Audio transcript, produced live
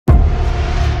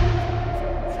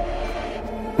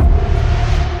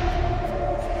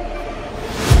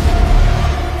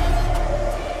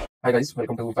Hi guys,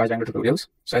 welcome to Pydjango-Tutorials.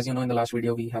 So as you know, in the last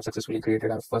video, we have successfully created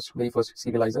our very first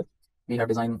serializer. We have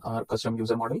designed our custom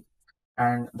user model.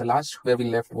 And the last where we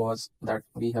left was that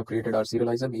we have created our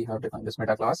serializer. We have defined this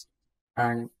meta class.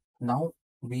 And now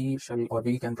we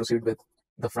can proceed with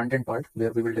the front end part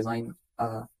where we will design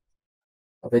a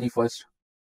very first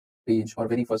page or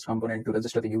very first component to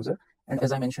register the user. And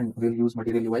as I mentioned, we'll use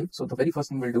Material UI. So the very first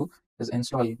thing we'll do is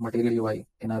install Material UI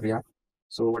in our React.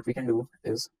 So what we can do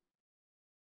is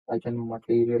type in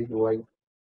Material UI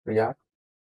React,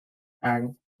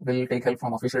 and we'll take help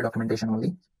from official documentation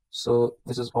only. So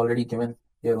this is already given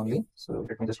here only. So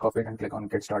let me just copy it and click on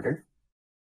get started.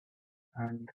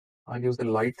 And I'll use the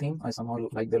light theme. I somehow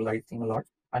like the light theme a lot.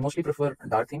 I mostly prefer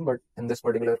dark theme, but in this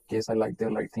particular case, I like the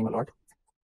light theme a lot.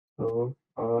 So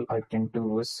all I can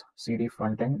do is cd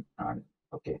frontend, and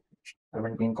okay,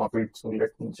 haven't been copied. So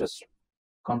let me just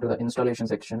come to the installation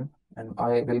section, and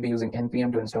I will be using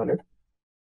npm to install it.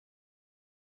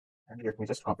 And let me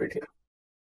just copy it here.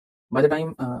 By the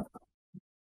time,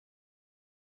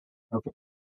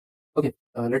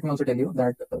 let me also tell you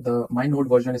that my node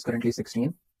version is currently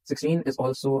 16. 16 is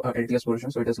also a LTS version,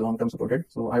 so it is long-term supported.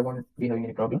 So I won't be having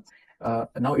any problem.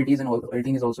 Now 18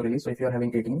 is also released. So if you are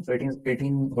having 18, so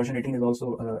version 18 is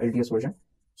also LTS version.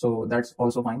 So that's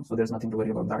also fine. So there's nothing to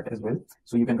worry about that as well.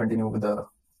 So you can continue with the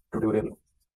tutorial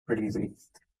pretty easily.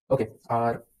 Okay,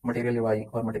 our Material UI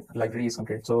or library is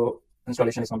complete. So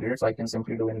installation is completed. So I can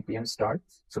simply do npm start.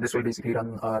 So this will basically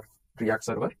run our React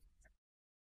server.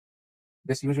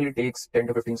 This usually takes 10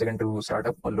 to 15 seconds to start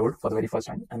up or load for the very first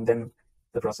time, and then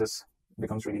the process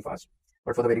becomes really fast.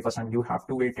 But for the very first time, you have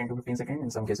to wait 10 to 15 seconds,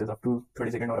 in some cases up to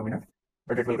 30 seconds or a minute,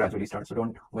 but it will gradually start. So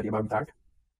don't worry about that.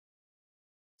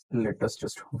 Let us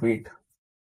just wait.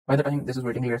 By the time this is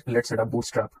waiting, let's set up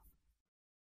Bootstrap.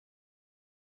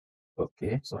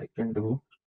 Okay, so I can do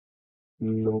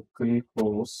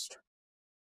localhost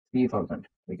 3000,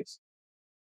 I guess.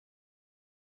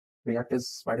 React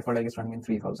is by default, I guess, running in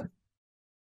 3000.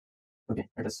 Okay,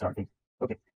 it is starting.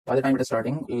 Okay, by the time it is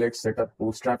starting, let's set up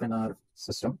Bootstrap in our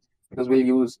system, because we'll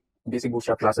use basic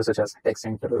Bootstrap classes such as text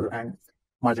center and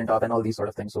margin top and all these sort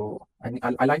of things. So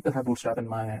I like to have Bootstrap in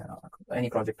my any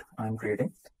project I'm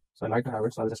creating. So I like to have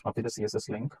it. So I'll just copy the CSS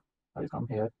link. I'll come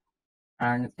here,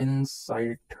 and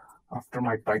inside after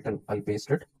my title, I'll paste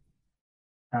it.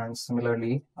 And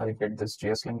similarly, I'll get this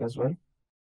JS link as well.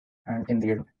 And in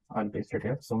the end, I'll paste it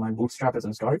here. So my Bootstrap is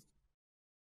installed.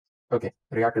 Okay,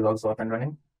 React is also up and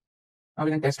running. Now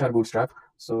we can test our Bootstrap.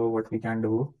 So what we can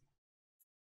do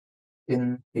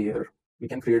in here, we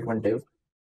can create one div,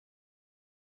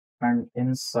 and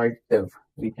inside div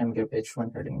we can give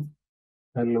h1 heading,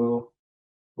 hello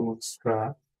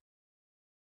Bootstrap.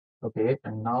 Okay,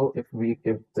 and now if we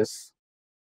give this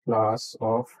class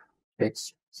of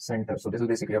text center, so this is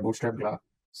basically a Bootstrap class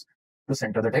to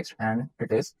center the text, and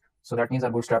it is. So that means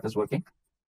our Bootstrap is working.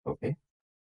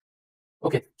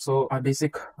 Okay, so our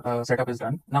basic setup is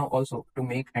done. Now also to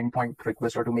make endpoint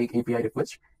request or to make API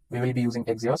request, we will be using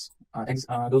Axios.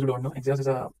 Those who don't know, Axios is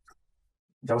a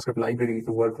JavaScript library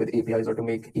to work with APIs or to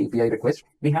make API requests.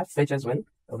 We have Fetch as well,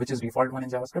 which is default one in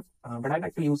JavaScript, but I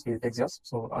like to use Axios,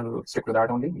 so I'll stick to that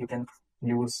only. You can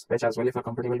use Fetch as well if you're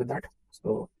comfortable with that.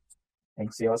 So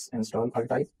Axios install, I'll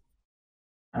type,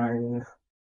 and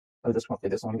I'll just copy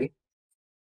this only.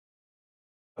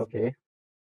 Okay,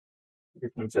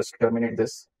 let me just terminate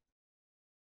this.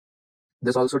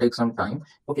 This also takes some time.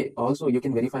 Okay, also you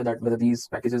can verify that whether these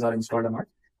packages are installed or not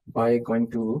by going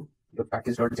to the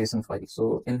package.json file.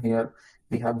 So in here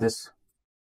we have this.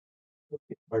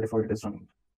 Okay, by default it is running.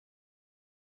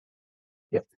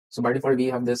 Yeah, so by default we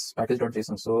have this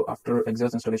package.json. So after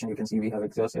Axios installation, you can see we have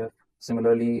Axios here.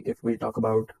 Similarly, if we talk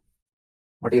about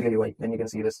Material UI, then you can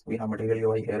see this, we have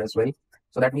Material UI here as well.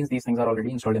 So that means these things are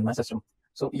already installed in my system.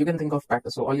 So you can think of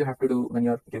package. So all you have to do when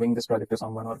you're giving this project to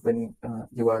someone, or when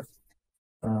you are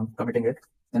committing it,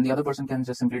 then the other person can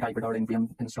just simply type it out npm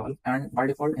install, and by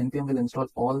default npm will install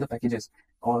all the packages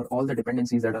or all the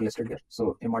dependencies that are listed here.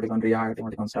 So emoticon React,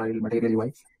 emoticon style, Material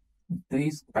UI,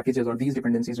 these packages or these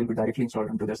dependencies will be directly installed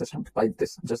into their system by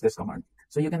this command.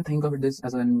 So you can think of this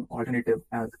as an alternative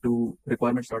to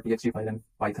requirements.txt file in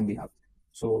Python we have.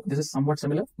 So this is somewhat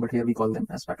similar, but here we call them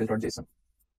as package.json.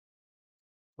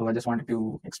 So I just wanted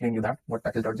to explain you that what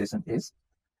package.json is.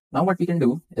 Now what we can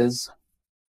do is,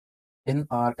 in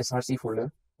our src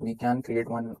folder, we can create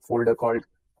one folder called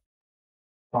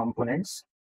components,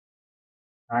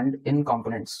 and in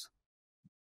components,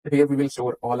 here we will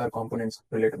store all our components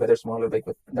related, whether small or big,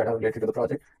 that are related to the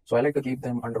project. So I like to keep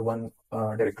them under one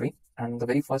directory, and the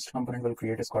very first component we'll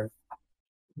create is called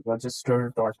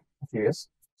register.js.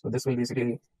 So this will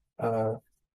basically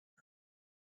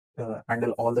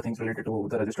handle all the things related to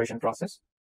the registration process.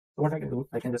 So what I can do,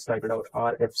 I can just type it out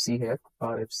RFC here,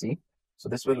 RFC. So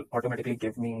this will automatically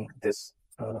give me this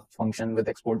function with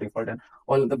export default and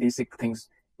all the basic things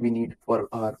we need for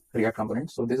our React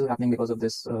component. So this is happening because of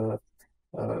this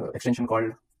extension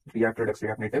called React Redux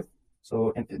React Native.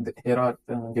 So here are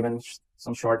given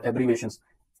some short abbreviations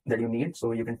that you need,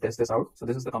 so you can test this out. So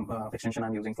this is the extension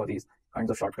I'm using for these kinds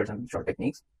of shortcuts and short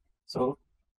techniques. So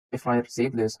if I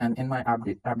save this and in my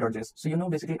app.js, so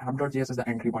basically app.js is the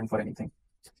entry point for anything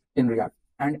in React.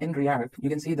 And in React, you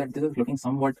can see that this is looking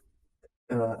somewhat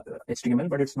HTML,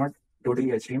 but it's not totally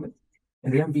HTML.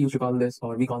 In React, we used to call this,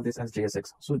 or we call this as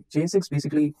JSX. So JSX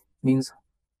basically means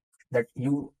that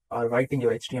you are writing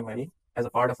your HTML as a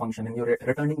part of function and you're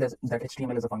returning that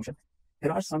HTML as a function.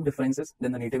 There are some differences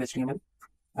than the native HTML,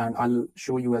 and I'll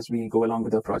show you as we go along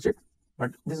with the project.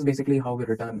 But this is basically how we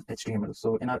return HTML.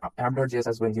 So in our app.js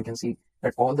as well, you can see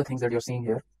that all the things that you're seeing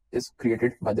here is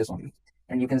created by this only.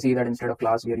 And you can see that instead of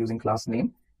class, we are using class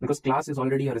name, because class is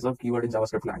already a reserved keyword in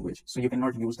JavaScript language. So you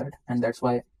cannot use that. And that's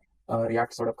why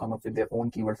React sort of come up with their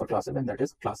own keyword for classes, and that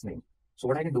is class name. So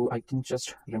what I can do, I can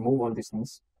just remove all these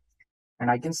things. And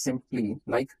I can simply,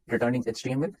 like returning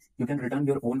HTML, you can return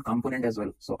your own component as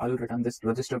well. So I'll return this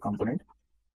register component.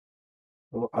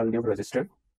 So I'll give register.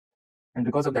 And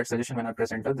because of that suggestion, when I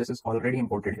press enter, this is already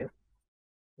imported here.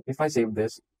 If I save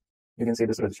this, you can see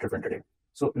this register printed here.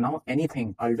 So now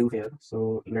anything I'll do here.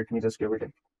 So let me just give it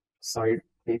a side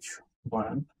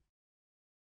h1.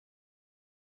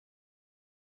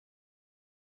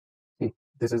 See,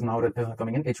 this is now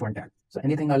coming in h1 tag. So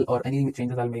anything or any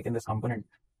changes I'll make in this component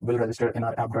will register in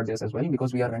our app.js as well,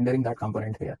 because we are rendering that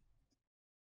component here.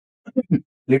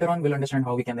 Later on, we'll understand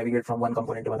how we can navigate from one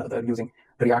component to another using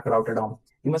React Router DOM.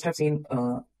 You must have seen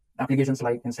applications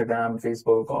like Instagram,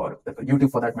 Facebook, or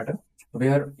YouTube for that matter,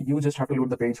 where you just have to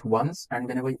load the page once, and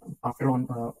whenever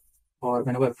or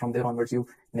whenever from there onwards you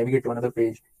navigate to another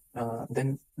page,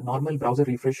 then normal browser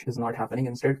refresh is not happening.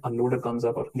 Instead, a loader comes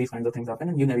up, or these kinds of things happen,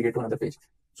 and you navigate to another page.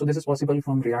 So this is possible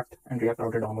from React and React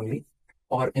Router DOM only.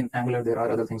 Or in Angular, there are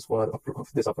other things for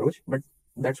this approach, but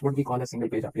that's what we call a single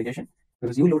page application,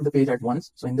 because you load the page at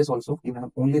once. So in this also, you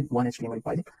have only one HTML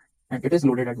file, and it is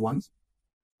loaded at once.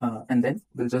 And then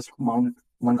we'll just mount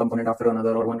one component after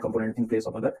another, or one component in place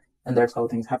of other, and that's how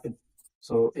things happen.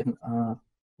 So in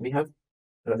we have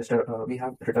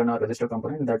return our register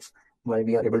component, and that's why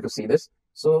we are able to see this.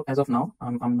 So as of now,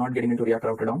 I'm not getting into React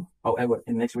Router DOM. However,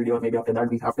 in next video or maybe after that,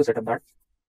 we have to set up that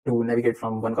to navigate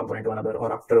from one component to another,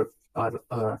 or after our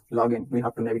login, we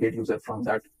have to navigate user from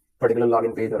that particular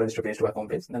login page or register page to our home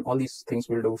page. Then all these things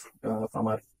we'll do from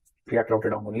our React Router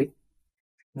DOM only.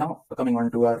 Now coming on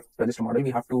to our register model,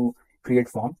 we have to create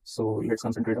form. So let's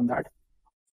concentrate on that.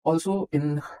 Also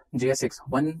in JSX,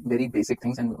 one very basic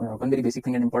thing and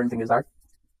important thing is that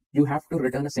you have to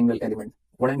return a single element.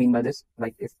 What I mean by this,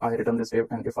 like if I return this div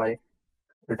and if I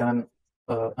return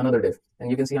another div, and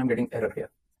you can see I'm getting error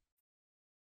here.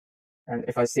 And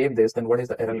if I save this, then what is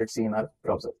the error? Let's see in our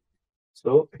browser.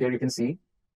 So here you can see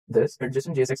this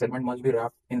adjacent JSX element must be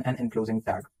wrapped in an enclosing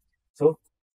tag. So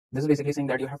this is basically saying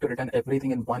that you have to return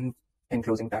everything in one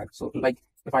enclosing tag. So like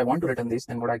if I want to return this,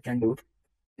 then what I can do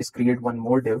is create one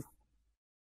more div,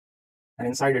 and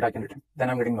inside it I can return. Then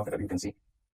I'm getting no error, you can see.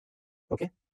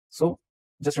 Okay. So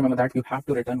just remember that you have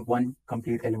to return one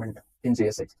complete element in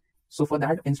JSX. So for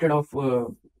that, instead of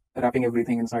wrapping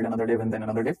everything inside another div and then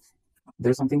another div,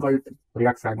 there's something called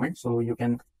React fragment. So you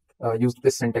can use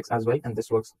this syntax as well, and this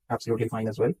works absolutely fine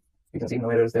as well. You can see no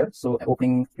errors there. So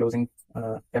opening, closing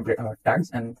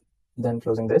tags, and then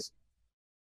closing this.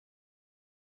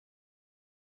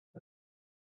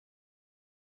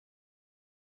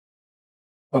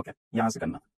 Okay, yahan se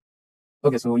karna.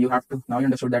 Okay, so you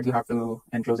understood that you have to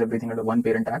enclose everything under one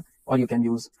parent tag, or you can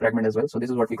use fragment as well. So this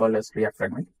is what we call as React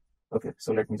fragment. Okay,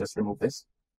 so let me just remove this.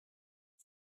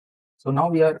 So now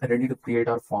we are ready to create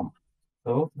our form.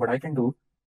 So what I can do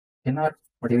in our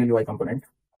material UI component,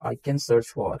 I can search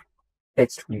for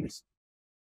text fields.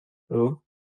 So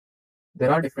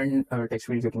there are different text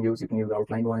fields you can use. You can use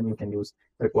outline one, you can use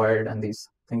required, and these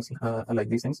things like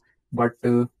these things. But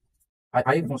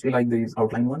I mostly like these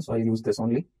outline ones, so I use this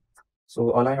only.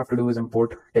 So all I have to do is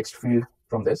import text field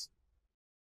from this.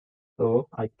 So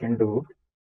I can do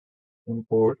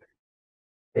import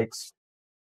text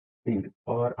field,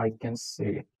 or I can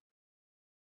say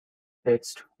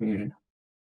text field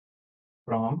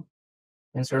from,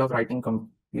 instead of writing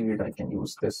complete, I can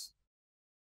use this.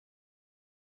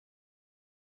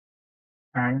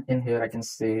 And in here I can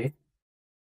say,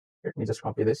 let me just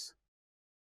copy this.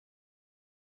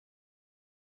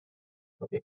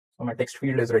 Okay, so my text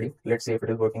field is ready. Let's see if it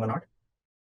is working or not.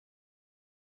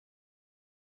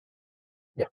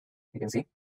 You can see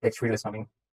text field is coming.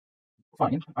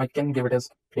 Fine. I can give it as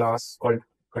class called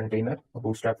container, a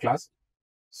bootstrap class.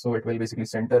 So it will basically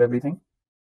center everything.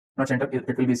 Not center,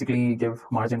 it will basically give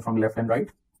margin from left and right.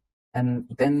 And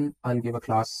then I'll give a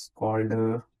class called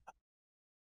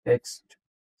text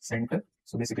center.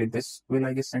 So basically this will,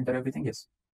 I guess, center everything. Yes.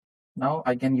 Now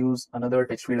I can use another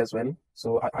text field as well.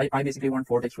 So I basically want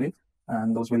 4 text fields,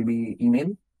 and those will be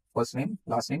email, first name,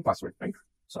 last name, password, right?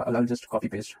 So I'll just copy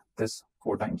paste this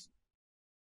 4 times.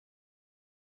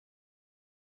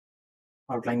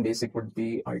 Outline basic would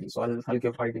be ID. So I'll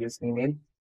give ID as email,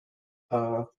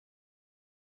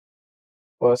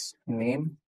 first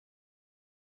name,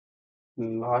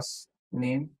 last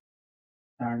name,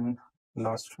 and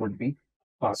last would be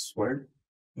password.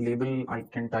 Label I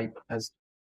can type as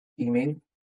email,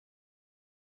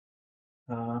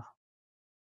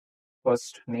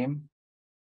 first name,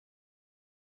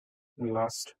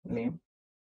 last name,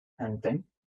 and then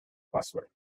password.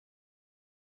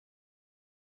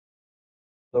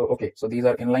 So okay, so these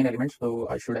are inline elements, so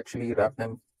I should actually wrap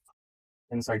them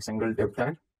inside single div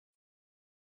tag.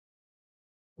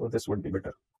 So this would be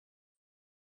better.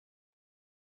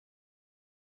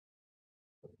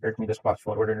 Let me just fast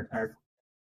forward and add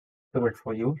to it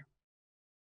for you.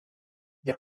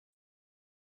 Yeah.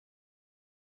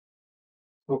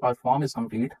 So our form is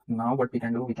complete. Now what we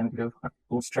can do, we can give a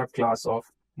bootstrap class of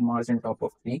margin top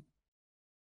of 3.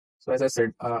 So as I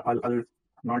said, I'll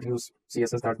not use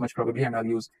CSS that much probably, and I'll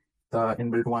use the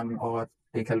inbuilt one or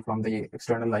take help from the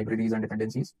external libraries and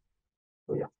dependencies.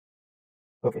 So yeah.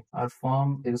 Okay, our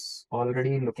form is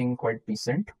already looking quite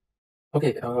decent.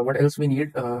 Okay, what else we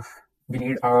need? We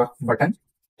need a button.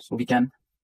 So we can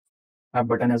have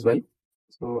button as well.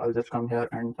 So I'll just come here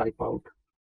and type out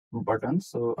button.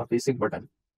 So a basic button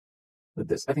with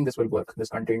this. I think this will work, this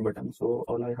contain button. So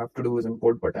all I have to do is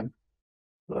import button.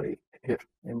 Sorry, here,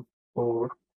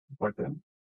 import button.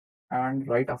 And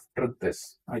right after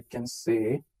this, I can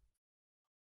say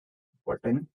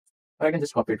button. I can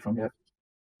just copy it from here.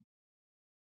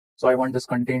 So I want this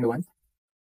contained one.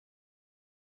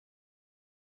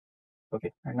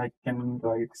 Okay, and I can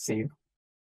write save.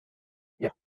 Yeah.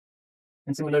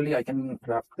 And similarly, I can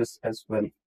wrap this as well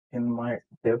in my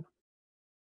div.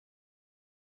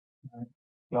 And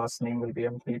class name will be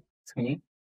MP3.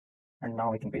 And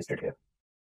now I can paste it here.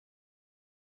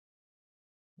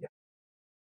 Yeah.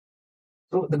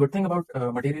 So the good thing about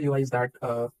Material UI is that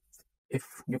if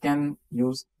you can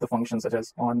use the functions such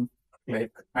as on,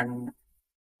 click, and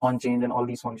on change and all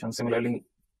these functions, similarly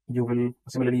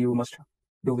you must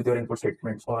do with your input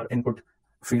statements or input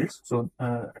fields. So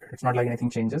it's not like anything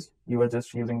changes. You are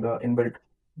just using the inbuilt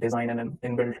design and an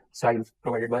inbuilt styles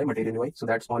provided by Material UI. So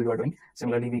that's all you are doing.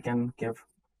 Similarly, we can give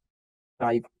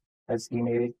type as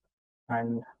email,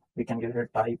 and we can give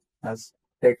it type as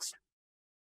text,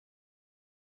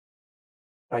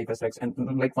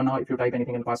 and like for now, if you type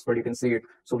anything in password, you can see it.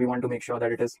 So we want to make sure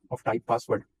that it is of type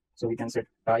password. So we can set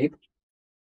type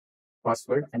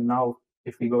password, and now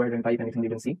if we go ahead and type anything, you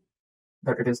can see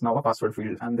that it is now a password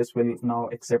field, and this will now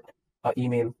accept an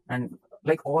email, and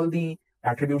like all the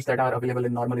attributes that are available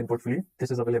in normal input field,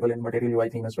 this is available in Material UI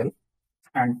theme as well,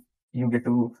 and you get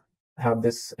to have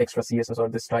this extra CSS or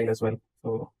this style as well.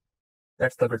 So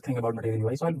that's the good thing about Material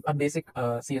UI. So a basic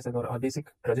CSS or a basic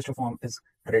register form is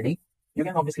ready. You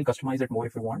can obviously customize it more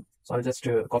if you want. So I'll just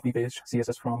copy paste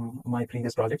CSS from my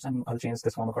previous projects, and I'll change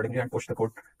this form accordingly and push the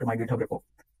code to my GitHub repo.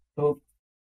 So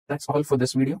that's all for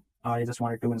this video. I just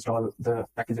wanted to install the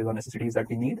packages or necessities that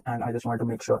we need, and I just wanted to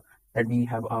make sure that we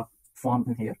have a form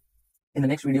in here. In the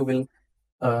next video, we'll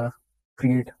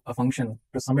create a function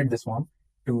to submit this form,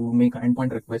 to make an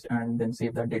endpoint request, and then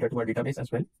save that data to our database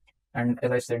as well. And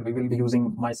as I said, we will be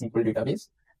using MySQL database,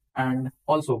 and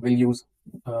also we'll use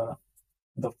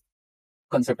the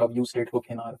concept of use state hook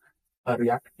in our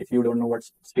React. If you don't know what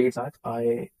states are,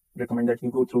 I recommend that you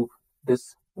go through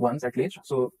this once at least.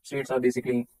 So states are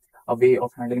basically a way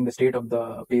of handling the state of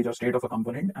the page or state of a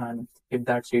component, and if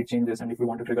that state changes and if we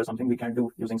want to trigger something, we can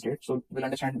do using state. So we'll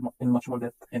understand in much more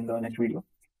depth in the next video.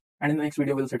 And in the next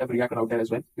video, we'll set up React router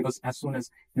as well, because as soon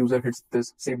as user hits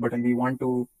this save button, we want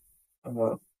to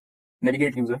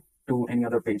navigate user to any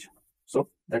other page. So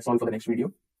that's all for the next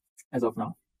video as of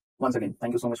now. Once again,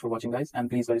 thank you so much for watching, guys, and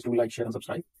please guys do like, share, and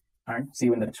subscribe, and see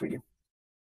you in the next video.